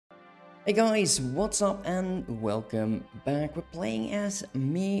Hey guys, what's up and welcome back. We're playing as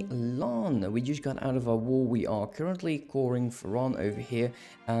Milan. We just got out of our war. We are currently coring Ferran over here.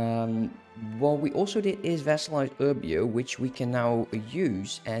 What we also did is vassalize Urbio, which we can now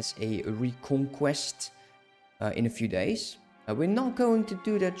use as a reconquest in a few days. We're not going to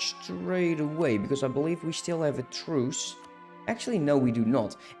do that straight away because I believe we still have a truce. Actually, no, we do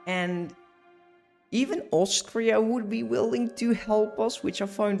not. And even Austria would be willing to help us, which I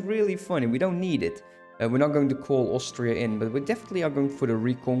find really funny. We don't need it. We're not going to call Austria in, but we definitely are going for the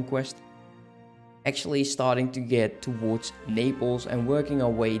reconquest. Actually starting to get towards Naples and working our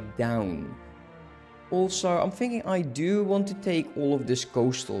way down. Also, I'm thinking I do want to take all of this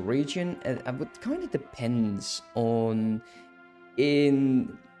coastal region. But it kind of depends on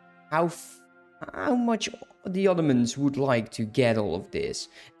how much the Ottomans would like to get all of this.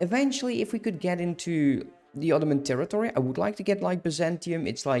 Eventually, if we could get into the Ottoman territory, I would like to get like Byzantium.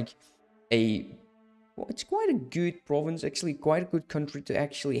 It's like it's quite a good province, actually quite a good country to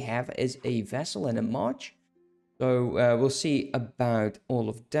actually have as a vassal and a march. So we'll see about all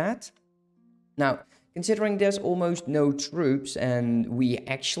of that. Now, considering there's almost no troops and we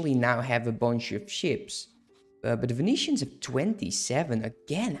actually now have a bunch of ships, but the Venetians have 27.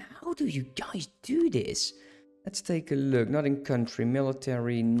 Again, how do you guys do this? Let's take a look. Not in country,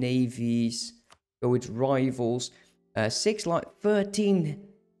 military, navies. Go with rivals. 6 like 13.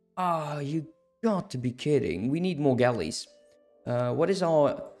 Ah, you got to be kidding. We need more galleys. What is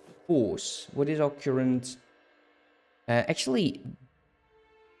our force? What is our current... actually,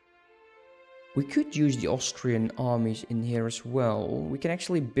 we could use the Austrian armies in here as well. We can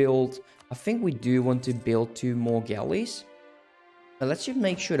actually build... I think we do want to build 2 more galleys. Let's just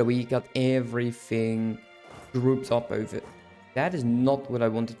make sure that we got everything grouped up over. That is not what I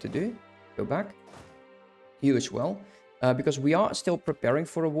wanted to do. Go back. You as well. Because we are still preparing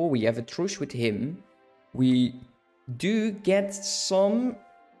for a war. We have a truce with him. We do get some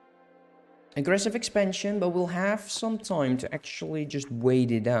aggressive expansion, but we'll have some time to actually just wait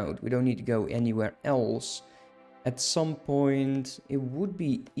it out. We don't need to go anywhere else. At some point, it would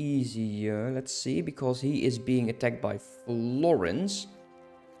be easier. Let's see, because he is being attacked by Florence.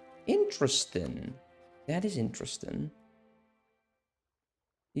 Interesting. That is interesting.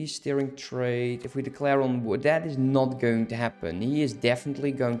 He's steering trade. If we declare on war, that is not going to happen. He is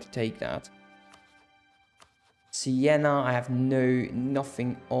definitely going to take that. Siena, I have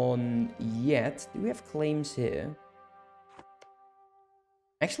nothing on yet. Do we have claims here?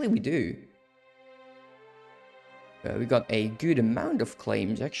 Actually, we do. We got a good amount of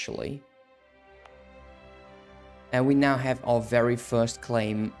claims, actually. And we now have our very first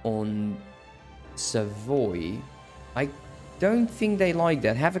claim on Savoy. I don't think they like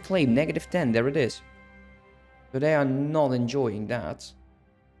that. Have a claim, -10, there it is. So they are not enjoying that.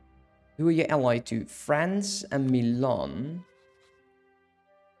 Who are you allied to? France and Milan.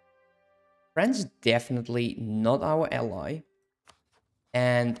 France is definitely not our ally.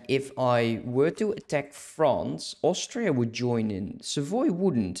 And if I were to attack France, Austria would join in. Savoy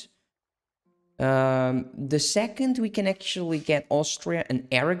wouldn't. The second we can actually get Austria and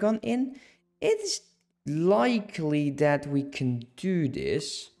Aragon in, it's likely that we can do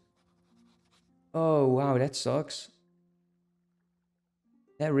this. Oh, wow, that sucks.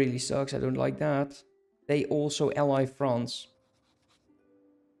 That really sucks. I don't like that. They also ally France.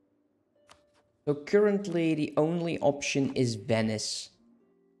 So currently the only option is Venice.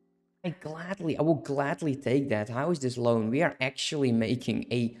 I will gladly take that. How is this loan? We are actually making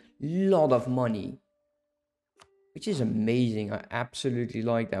a lot of money, which is amazing. I absolutely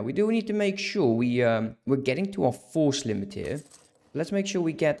like that. We do need to make sure we're getting to our force limit here. Let's make sure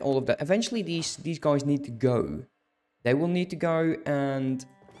we get all of that. Eventually, these guys need to go. They will need to go, and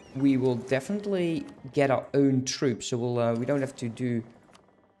we will definitely get our own troops. So we don't have to do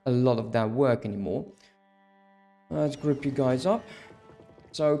a lot of that work anymore. Let's group you guys up.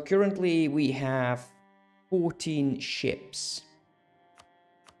 So currently we have 14 ships.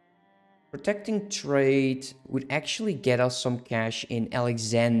 Protecting trade would actually get us some cash in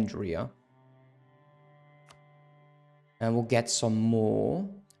Alexandria. And we'll get some more.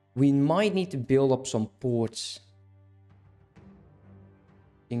 We might need to build up some ports.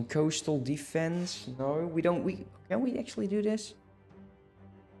 In coastal defense? No, we don't. Can we actually do this?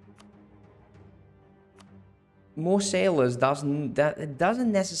 More sailors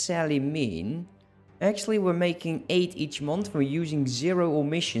doesn't necessarily mean... Actually, we're making 8 each month. We're using 0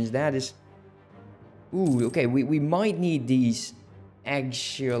 omissions. That is... Ooh, okay. We might need these,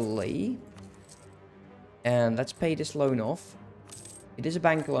 actually. And let's pay this loan off. It is a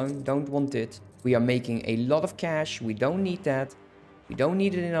bank loan. Don't want it. We are making a lot of cash. We don't need that. We don't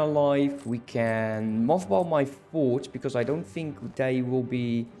need it in our life. We can mothball my forts because I don't think they will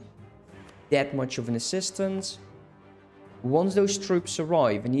be that much of an assistance. Once those troops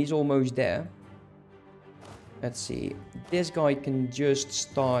arrive, and he's almost there. Let's see. This guy can just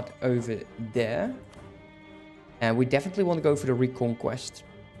start over there. And we definitely want to go for the reconquest.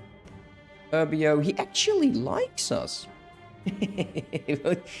 Urbio, he actually likes us. he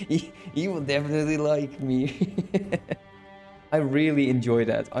will definitely like me. I really enjoy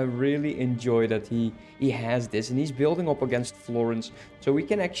that. I really enjoy that he has this. And he's building up against Florence. So we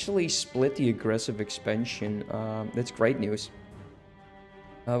can actually split the aggressive expansion. That's great news.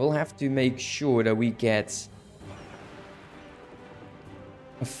 We'll have to make sure that we get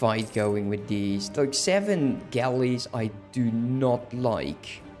a fight going with these. Like 7 galleys I do not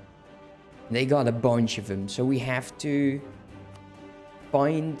like. They got a bunch of them. So we have to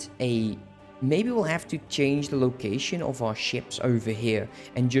find a... Maybe we'll have to change the location of our ships over here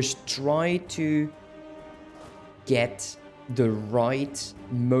and just try to get the right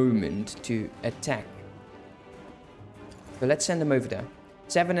moment to attack. So let's send them over there.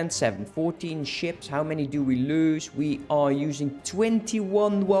 7 and 7, 14 ships. How many do we lose? We are using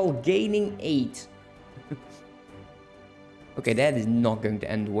 21 while gaining 8. Okay, that is not going to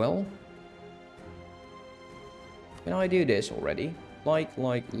end well. Can I do this already? Like,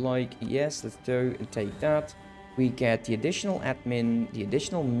 yes, let's do and take that. We get the additional admin, the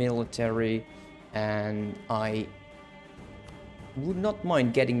additional military, and I would not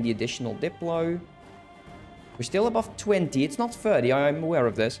mind getting the additional diplo. We're still above 20, it's not 30, I'm aware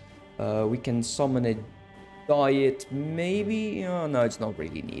of this. We can summon a diet, maybe? Oh, no, it's not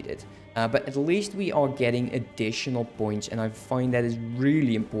really needed. But at least we are getting additional points, and I find that is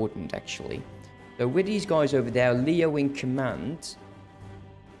really important, actually. So with these guys over there, Leo in command.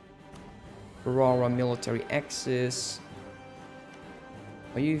 Ferrara military axis.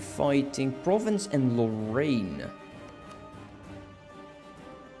 Are you fighting Provence and Lorraine?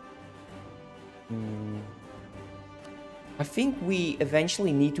 I think we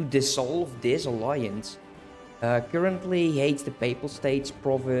eventually need to dissolve this alliance. Currently he hates the Papal States,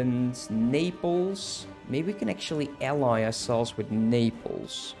 Provence, Naples. Maybe we can actually ally ourselves with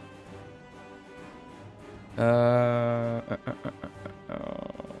Naples.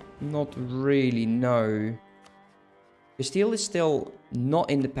 Not really, no. Castile is still not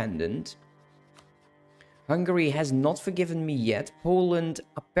independent. Hungary has not forgiven me yet. Poland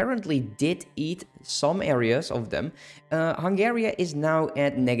apparently did eat some areas of them. Hungary is now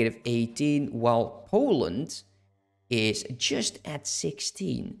at -18, while Poland is just at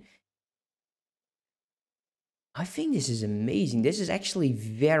 16. I think this is amazing. This is actually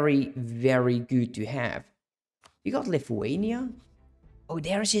very, very good to have. You got Lithuania. Oh,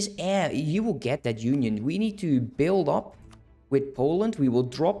 there's his heir. You will get that union. We need to build up with Poland. We will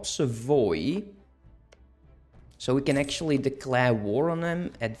drop Savoy. So we can actually declare war on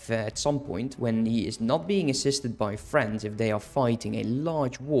him at some point when he is not being assisted by friends if they are fighting a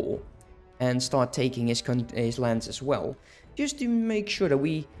large war. And start taking his lands as well. Just to make sure that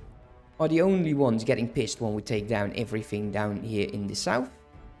we are the only ones getting pissed when we take down everything down here in the south.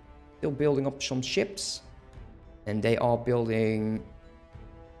 Still building up some ships. And they are building...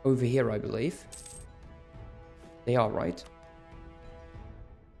 over here, I believe. They are, right?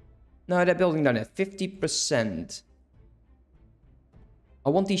 No, they're building down at 50%. I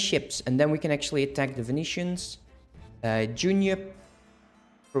want these ships, and then we can actually attack the Venetians. Junior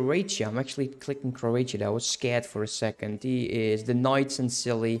Croatia. I'm actually clicking Croatia there. I was scared for a second. He is the Knights and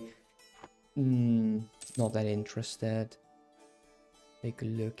Silly. Not that interested. Take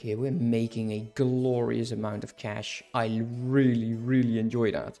a look here. We're making a glorious amount of cash. I really, really enjoy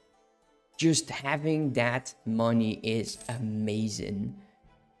that. Just having that money is amazing.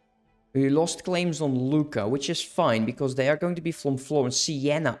 We lost claims on Lucca, which is fine because they are going to be from Florence.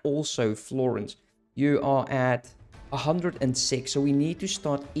 Siena also Florence. You are at 106, so we need to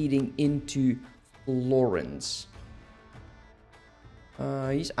start eating into Florence.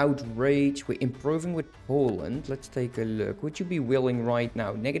 He's outraged. We're improving with Poland. Let's take a look. Would you be willing right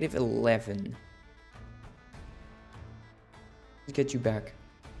now? -11. Let's get you back.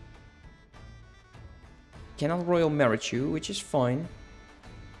 Cannot royal merit you, which is fine.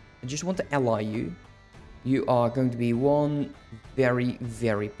 I just want to ally you. You are going to be one very,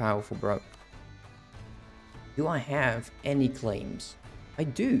 very powerful bro. Do I have any claims? I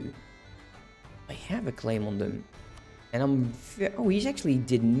do. I have a claim on them. And I'm... oh, he's actually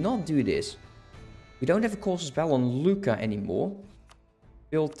did not do this. We don't have a casus belli on Lucca anymore.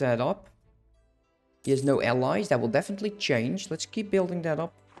 Build that up. He has no allies. That will definitely change. Let's keep building that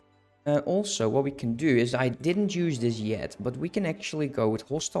up. Also, what we can do is, I didn't use this yet, but we can actually go with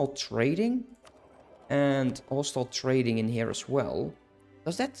hostile trading and hostile trading in here as well.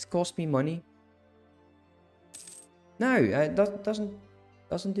 Does that cost me money? No, it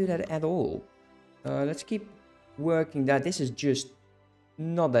doesn't do that at all. Let's keep working that. This is just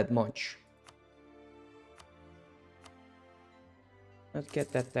not that much. Let's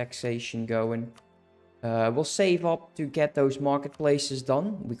get that taxation going. We'll save up to get those marketplaces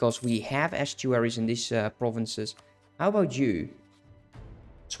done, because we have estuaries in these provinces. How about you?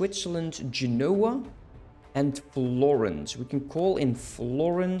 Switzerland, Genoa, and Florence. We can call in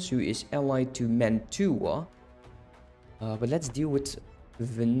Florence, who is allied to Mantua. But let's deal with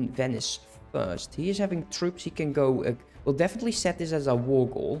Venice first. He is having troops. He can go... we'll definitely set this as a war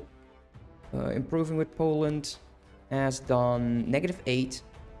goal. Improving with Poland has done -8.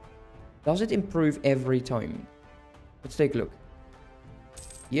 Does it improve every time? Let's take a look.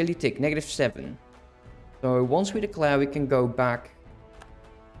 Yearly tick, -7. So once we declare, we can go back.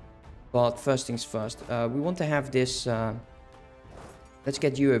 But first things first. We want to have this... let's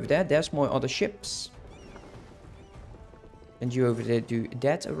get you over there. There's my other ships. And you over there do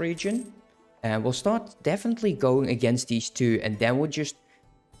that region. And we'll start definitely going against these two. And then we'll just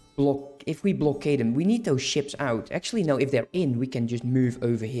block... If we blockade them, we need those ships out. Actually, no, if they're in, we can just move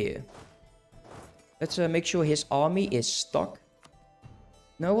over here. Let's make sure his army is stuck.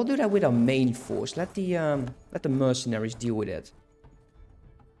 No, we'll do that with our main force. Let the mercenaries deal with it.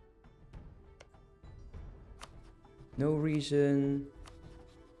 No reason.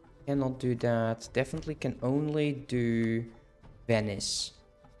 Cannot do that. Definitely can only do Venice.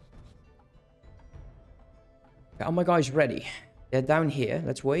 Are my guys ready? They're down here.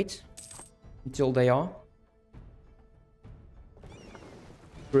 Let's wait until they are.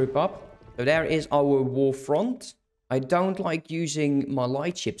 Group up. So there is our war front. I don't like using my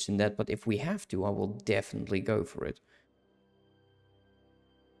light ships in that, but if we have to, I will definitely go for it.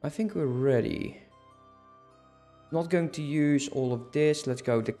 I think we're ready. Not going to use all of this. Let's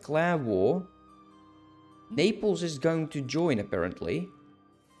go declare war. Naples is going to join, apparently.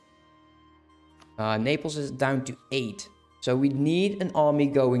 Naples is down to 8. So we need an army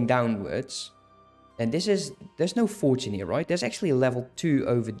going downwards. And this is... There's no forts in here, right? There's actually a level 2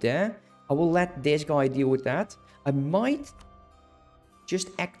 over there. I will let this guy deal with that. I might just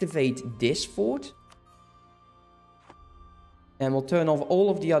activate this fort. And we'll turn off all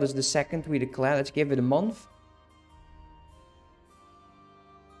of the others the second we declare. Let's give it a month.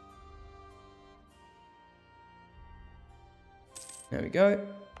 There we go.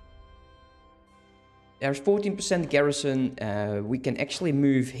 There's 14% garrison. We can actually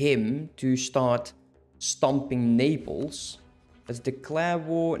move him to start stomping Naples. Let's declare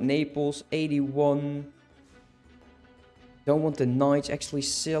war. Naples, 81. Don't want the knights. Actually,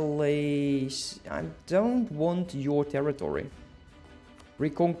 silly. I don't want your territory.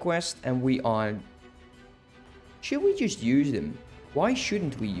 Reconquest, and we are... Should we just use them? Why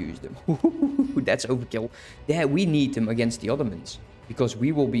shouldn't we use them? That's overkill. Yeah, we need them against the Ottomans. Because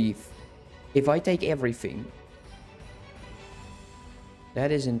we will be... If I take everything...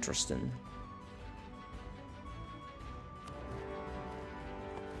 That is interesting.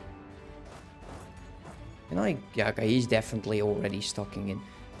 Can I... Yeah, okay, he's definitely already stocking in.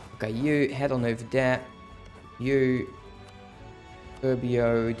 Okay, you head on over there. You...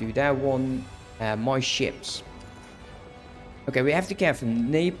 Urbio, do that one. My ships. Okay, we have to be careful.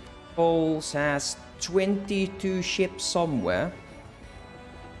 Naples has 22 ships somewhere.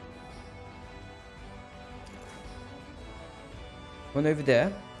 One over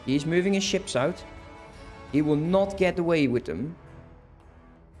there. He's moving his ships out. He will not get away with them.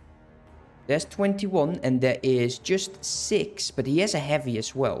 There's 21 and there is just 6. But he has a heavy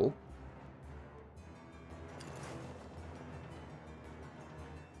as well.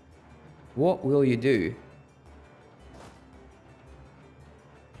 What will you do?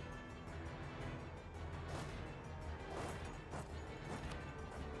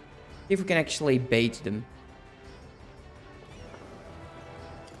 See if we can actually bait them.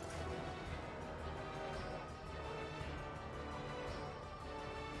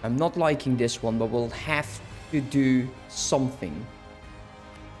 I'm not liking this one, but we'll have to do something.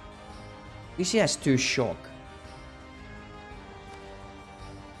 At least he has 2 shock.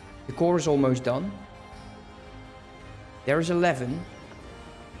 The core is almost done. There is 11.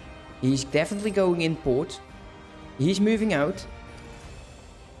 He's definitely going in port. He's moving out.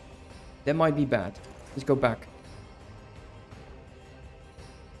 That might be bad. Let's go back.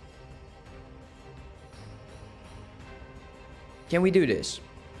 Can we do this?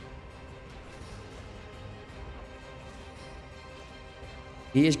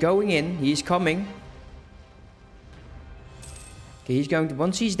 He is going in. He is coming. Okay, he's going to...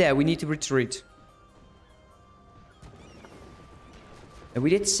 Once he's there, we need to retreat. And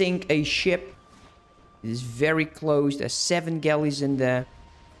we did sink a ship. It is very close. There's 7 galleys in there.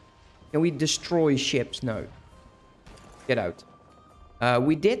 Can we destroy ships? No. Get out.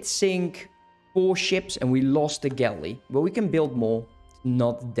 We did sink 4 ships and we lost a galley. But we can build more. It's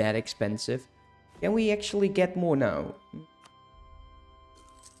not that expensive. Can we actually get more now?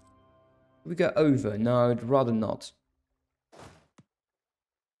 We go over. No, I'd rather not.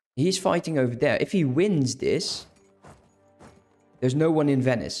 He's fighting over there. If he wins this, there's no one in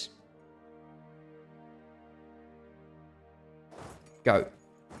Venice. Go.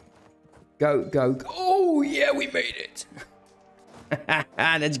 Go, go, go. Oh, yeah, we made it.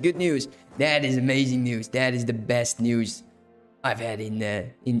 That's good news. That is amazing news. That is the best news I've had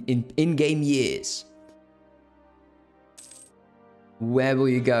in-game years. Where will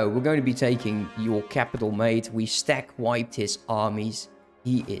you go? We're going to be taking your capital, mate. We stack wiped his armies.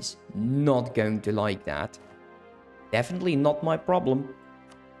 He is not going to like that. Definitely not my problem.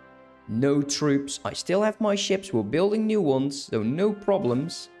 No troops. I still have my ships. We're building new ones, so no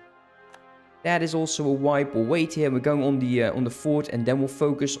problems. That is also a wipe. We'll wait here. We're going on the fort, and then we'll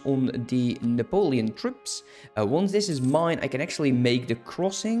focus on the Napoleon troops. Once this is mine, I can actually make the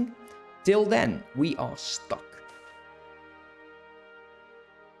crossing. Till then, we are stuck.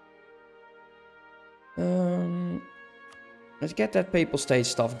 Let's get that Papal State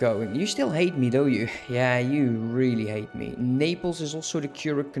stuff going. You still hate me, don't you? Yeah, you really hate me. Naples is also the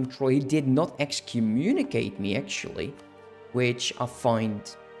Curate control. He did not excommunicate me, actually. Which I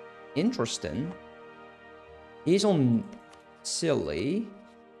find interesting. He's on Sicily.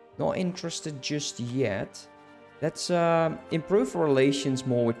 Not interested just yet. Let's improve relations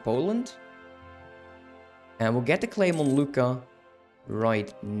more with Poland. And we'll get the claim on Lucca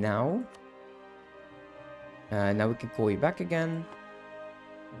right now. Now we can call you back again.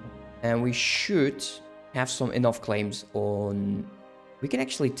 And we should have enough claims on... We can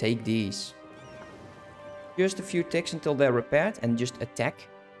actually take these. Just a few ticks until they're repaired and just attack.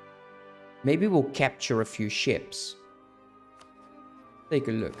 Maybe we'll capture a few ships. Take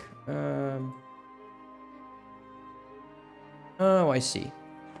a look. Oh, I see.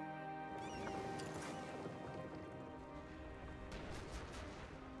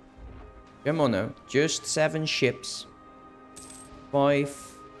 Come on now. Just 7 ships.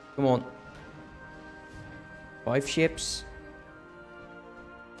 5. Come on. 5 ships.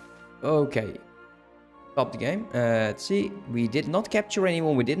 Okay. Stop the game. Let's see. We did not capture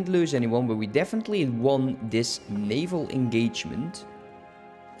anyone. We didn't lose anyone. But we definitely won this naval engagement.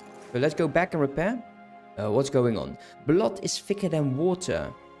 So let's go back and repair. What's going on? Blood is thicker than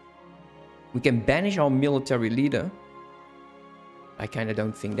water. We can banish our military leader. I kind of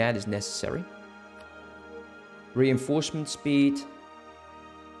don't think that is necessary. Reinforcement speed.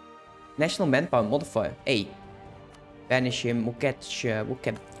 National manpower modifier. Hey. Banish him. We'll get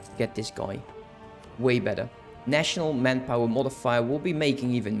this guy. Way better. National manpower modifier. We'll be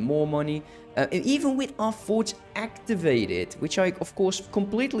making even more money. Even with our forts activated. Which I, of course,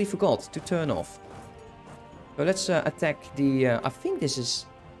 completely forgot to turn off. So let's attack the... I think this is...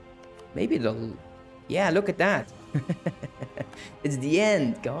 Maybe the... Yeah, look at that. It's the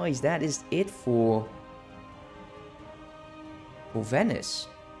end, guys. That is it for Venice.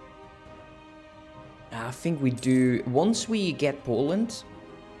 I think we do... Once we get Poland...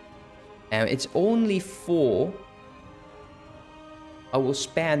 it's only 4. I will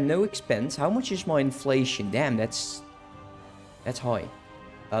spare no expense. How much is my inflation? Damn, that's high.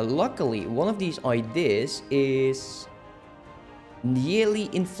 Luckily, one of these ideas is... yearly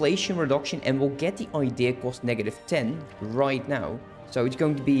inflation reduction, and we'll get the idea cost -10 right now. So it's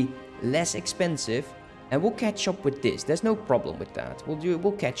going to be less expensive, and we'll catch up with this. There's no problem with that.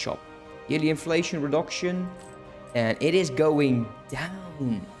 We'll catch up. Yearly inflation reduction, and it is going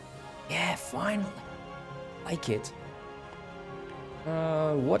down. Yeah, finally. Like it.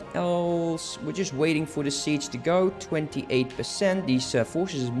 What else? We're just waiting for the siege to go. 28%. These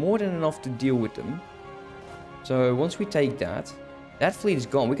forces is more than enough to deal with them. So once we take that, that fleet is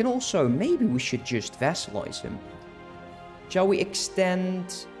gone. We can also, maybe we should just vassalize him. Shall we extend?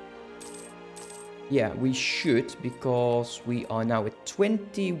 Yeah, we should, because we are now at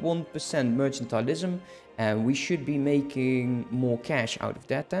 21% mercantilism, and we should be making more cash out of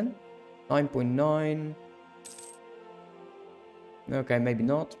that then. 9.9. Okay, maybe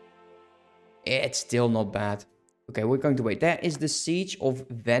not. It's still not bad. Okay, we're going to wait. That is the siege of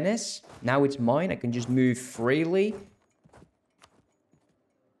Venice. Now it's mine. I can just move freely.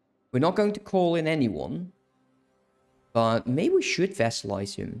 We're not going to call in anyone. But maybe we should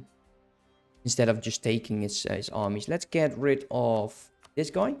vassalize him instead of just taking his armies. Let's get rid of this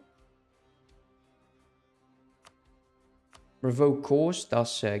guy. Revoke course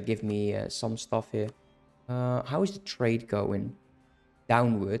does give me some stuff here. How is the trade going?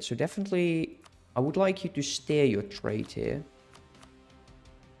 Downward. So definitely, I would like you to steer your trade here.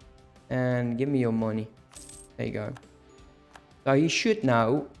 And give me your money. There you go. So he should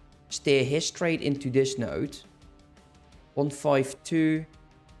now steer his trade into this node. 152.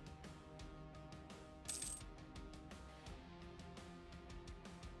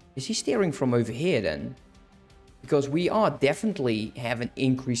 Is he steering from over here then? Because we are definitely have an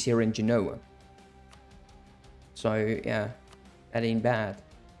increase here in Genoa. So yeah, that ain't bad.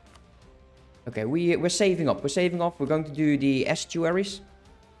 Okay, we're saving up. We're saving up. We're going to do the estuaries.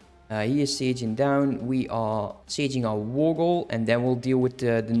 He is sieging down. We are sieging our war goal, and then we'll deal with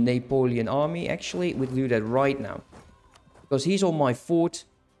the Napoleon army. Actually, we'll do that right now because he's on my fort.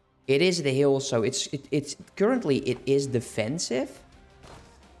 It is the hill, so it's currently it is defensive.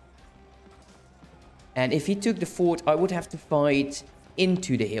 And if he took the fort, I would have to fight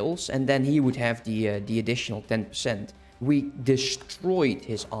into the hills, and then he would have the additional 10%. We destroyed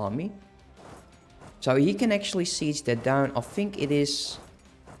his army, so he can actually siege that down. I think it is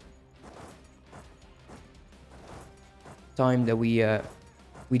time that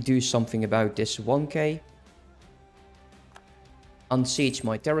we do something about this 1k. Unsiege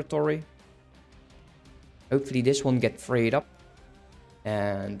my territory. Hopefully this one get freed up.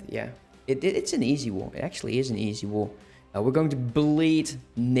 And yeah, it's an easy war. It actually is an easy war. We're going to bleed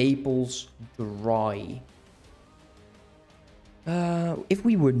Naples dry. If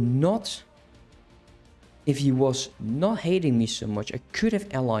he was not hating me so much, I could have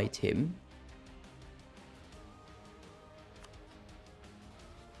allied him.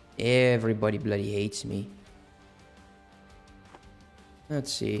 Everybody bloody hates me.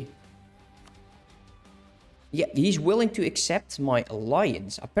 Let's see. Yeah, he's willing to accept my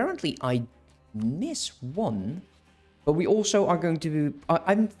alliance. Apparently, I miss one. But we also are going to...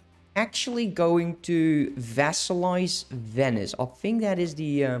 I'm actually going to vassalize Venice. I think that is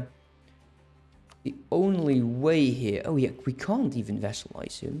the only way here. Oh yeah, we can't even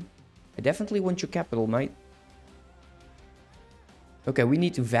vassalize him. I definitely want your capital, mate. Okay, we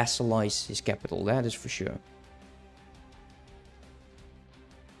need to vassalize his capital. That is for sure.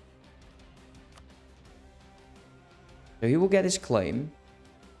 So he will get his claim.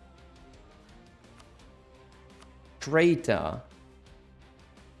 Traitor.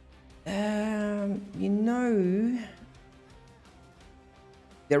 You know,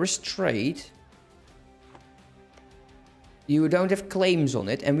 there is trade. You don't have claims on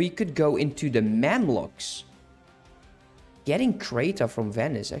it, and we could go into the Mamluks. Getting Creta from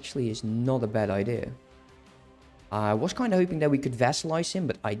Venice actually is not a bad idea. I was kind of hoping that we could vassalize him,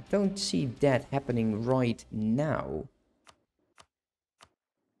 but I don't see that happening right now.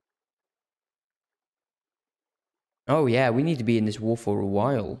 Oh yeah, we need to be in this war for a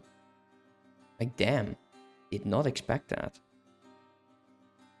while. Like damn, did not expect that.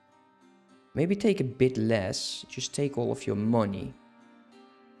 Maybe take a bit less, just take all of your money.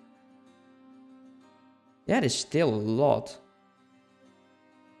 That is still a lot.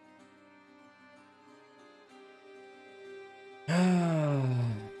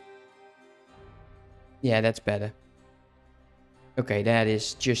 Yeah, that's better. Okay, that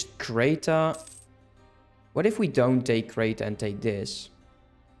is just Creta. What if we don't take Creta and take this?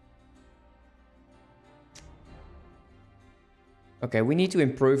 Okay, we need to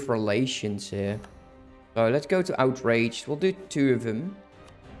improve relations here. So let's go to outraged. We'll do 2 of them.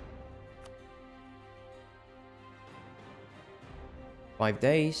 Five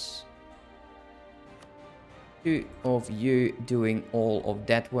days. 2 of you doing all of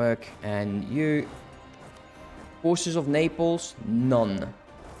that work. And you... Forces of Naples, none.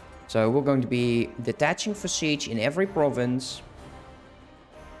 So we're going to be detaching for siege in every province.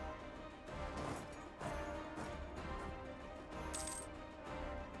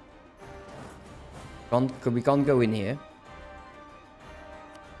 We can't go in here.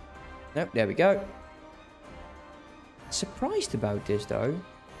 Nope, there we go. Surprised about this though.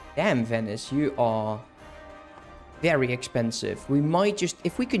 Damn, Venice, you are very expensive. We might just,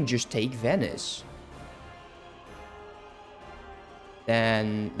 if we can just take Venice,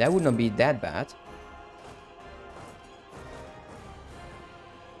 then that would not be that bad.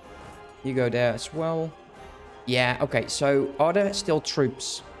 You go there as well. Yeah, okay, so are there still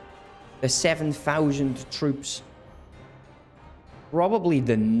troops? There's 7,000 troops. Probably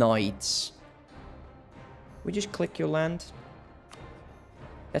the knights. We just click your land.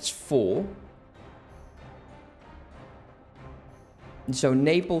 That's 4. And so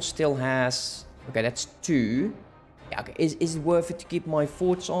Naples still has... Okay, that's 2. Yeah, okay. Is it worth it to keep my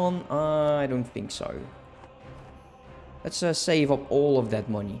forts on? I don't think so. Let's save up all of that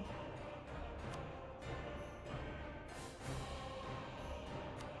money.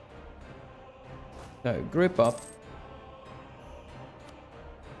 So, grip up.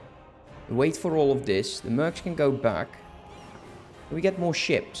 Wait for all of this. The mercs can go back. Can we get more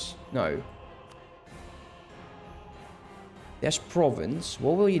ships? No. There's province.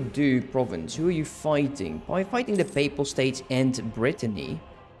 What will you do, province? Who are you fighting? By fighting the Papal States and Brittany.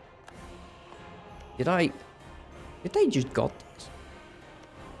 Did I just got this?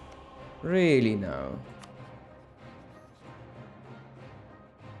 Really now?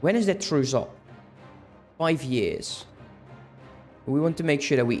 When is that truce up? 5 years. We want to make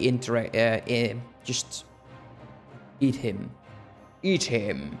sure that we interact. Just eat him. Eat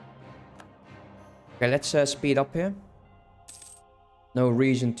him. Okay, let's speed up here. No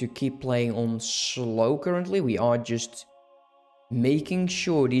reason to keep playing on slow currently. We are just making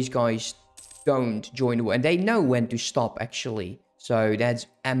sure these guys don't join the war. And they know when to stop, actually. So that's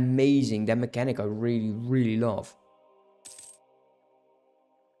amazing. That mechanic I really, really love.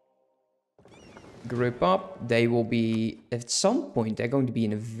 Group up. They will be... At some point, they're going to be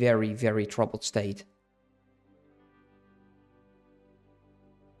in a very, very troubled state.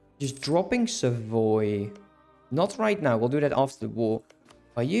 Just dropping Savoy. Not right now. We'll do that after the war.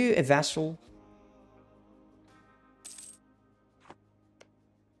 Are you a vassal?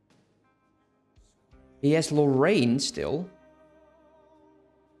 He has Lorraine still.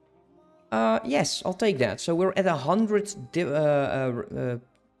 Yes, I'll take that. So we're at 100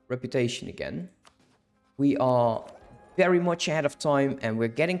 reputation again. We are very much ahead of time. And we're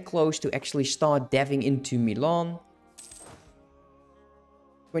getting close to actually start deving into Milan.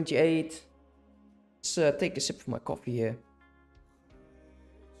 28. Let's take a sip of my coffee here.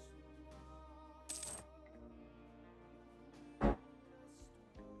 Let's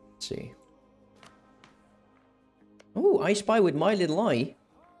see. Oh, I Spy with My Little Eye.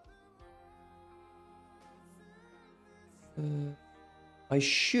 I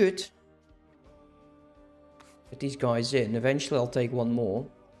should get these guys in. Eventually I'll take one more.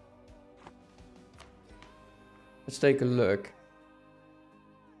 Let's take a look.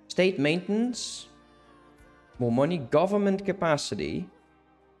 State maintenance. More money. Government capacity.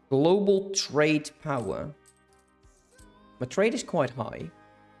 Global trade power. My trade is quite high.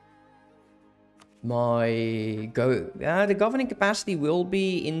 The governing capacity will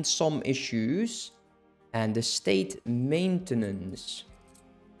be in some issues. And the state maintenance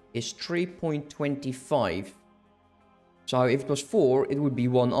is 3.25. So if it was 4, it would be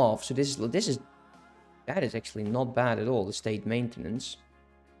 1 off. So that is actually not bad at all, the state maintenance.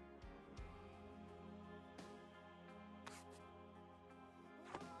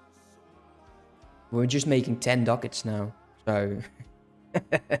 We're just making 10 ducats now. So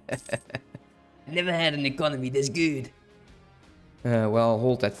never had an economy this good. Well,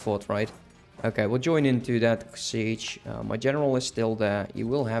 hold that thought, right? Okay, we'll join into that siege. My general is still there. You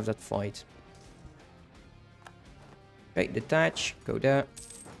will have that fight. Okay, detach. Go there.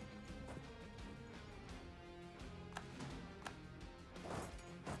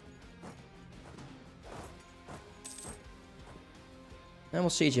 And we'll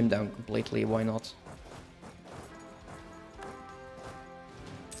siege him down completely. Why not?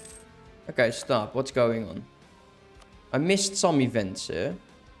 Okay, stop. What's going on? I missed some events here.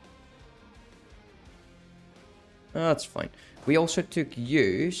 Oh, that's fine. We also took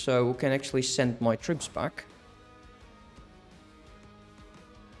you, so we can actually send my troops back.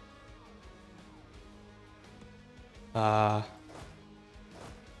 Bruh.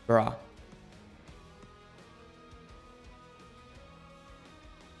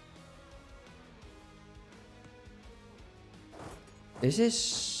 This is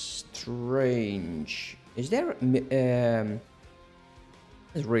strange. Is there... This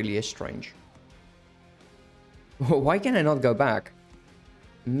really is strange. Why can I not go back?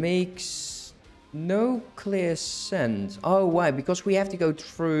 Makes no clear sense. Oh, why? Because we have to go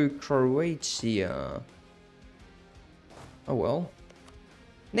through Croatia. Oh, well.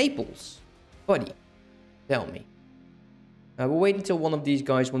 Naples. Buddy. Tell me. We'll wait until one of these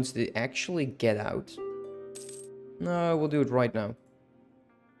guys wants to actually get out. No, we'll do it right now.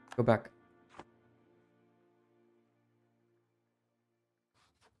 Go back.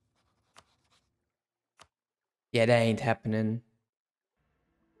 Yeah, that ain't happening.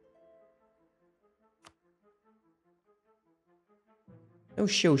 No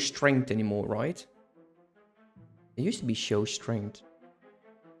show strength anymore, right? It used to be show strength.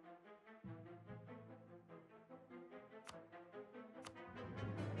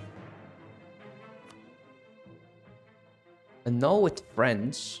 annul with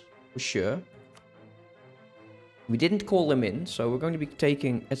friends, for sure. We didn't call them in, so we're going to be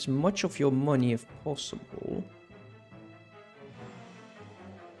taking as much of your money as possible.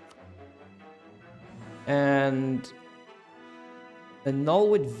 And annul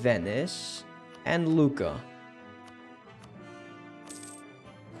with Venice and Lucca.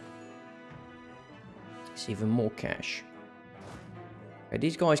 It's even more cash. Okay,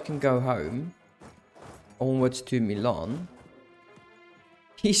 these guys can go home. Onwards to Milan.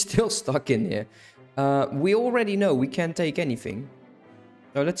 He's still stuck in here. We already know we can't take anything.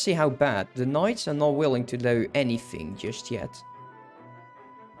 So let's see how bad. The knights are not willing to do anything just yet.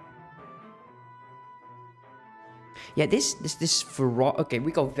 Yeah, this Ferrara. Okay,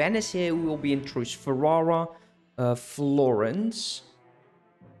 we got Venice here. We will be in truce. Ferrara, Florence.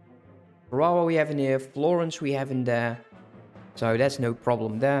 Ferrara we have in here. Florence we have in there. So that's no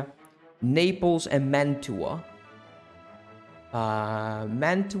problem there. Naples and Mantua.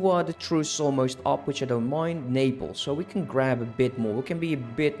 Mantua, the truce is almost up, which I don't mind. Naples, so we can grab a bit more. We can be a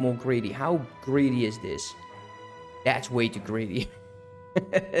bit more greedy. How greedy is this? That's way too greedy.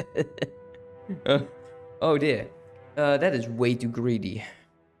 Oh dear. That is way too greedy.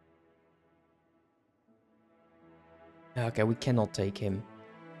 Okay, we cannot take him.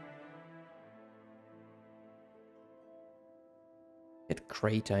 Get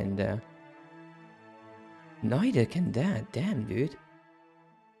Creta in there. Neither can that. Damn, dude.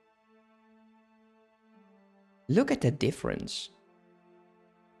 Look at the difference.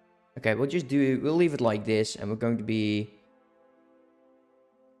 Okay, we'll leave it like this, and we're going to be...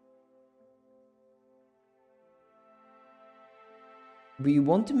 We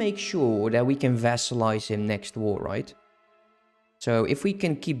want to make sure that we can vassalize him next war, right? So if we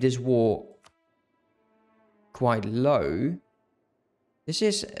can keep this war quite low... This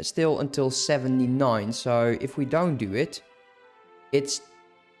is still until 79, so if we don't do it, it's...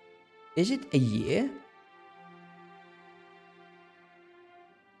 Is it a year?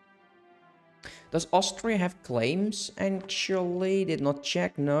 Does Austria have claims? Actually, did not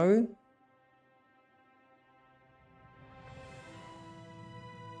check, no.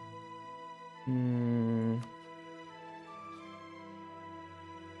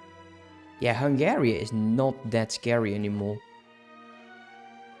 Yeah, Hungary is not that scary anymore.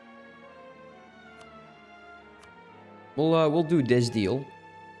 We'll do this deal.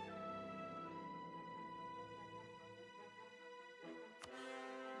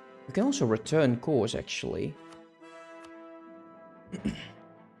 We can also return course, actually.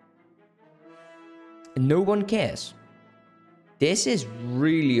 No one cares. This is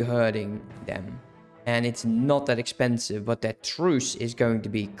really hurting them. And it's not that expensive, but that truce is going to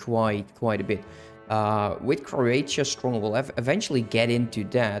be quite a bit. With Croatia strong, we'll eventually get into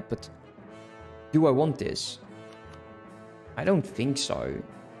that, but do I want this? I don't think so.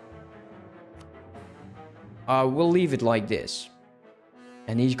 We'll leave it like this.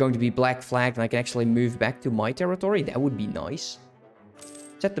 And he's going to be black flagged and I can actually move back to my territory. That would be nice.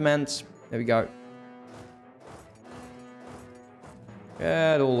 Set demands. There we go.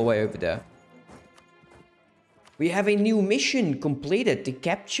 Get all the way over there. We have a new mission completed. The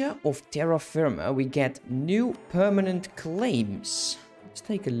capture of terra firma. We get new permanent claims. Let's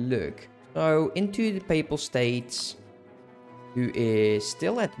take a look. So, into the Papal States... who is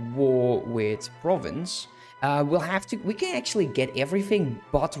still at war with Provence. We can actually get everything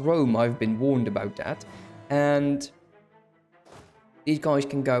but Rome. I've been warned about that. And these guys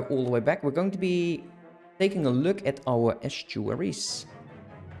can go all the way back. We're going to be taking a look at our estuaries.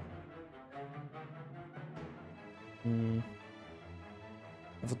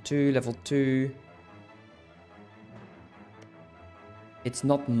 Level 2, level 2. It's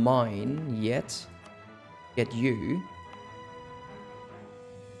not mine yet. Get you.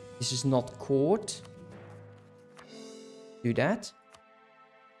 This is not court. Do that.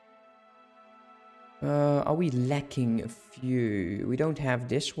 Are we lacking a few? We don't have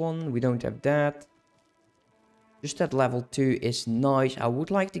this one. We don't have that. Just that level 2 is nice. I would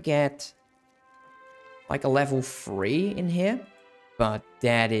like to get like a level 3 in here. But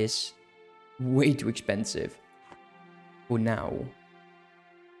that is way too expensive for now.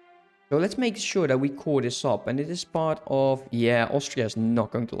 So let's make sure that we core this up. And it is part of... Yeah, Austria is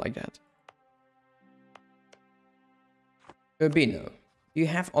not going to like that. Urbino, do you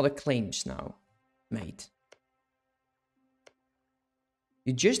have other claims now, mate?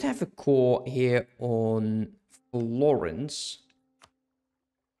 You just have a core here on Florence.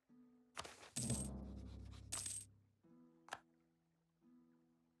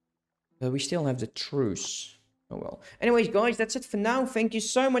 But we still have the truce. Oh well. Anyways, guys, that's it for now. Thank you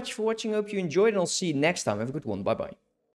so much for watching. Hope you enjoyed, and I'll see you next time. Have a good one. Bye-bye.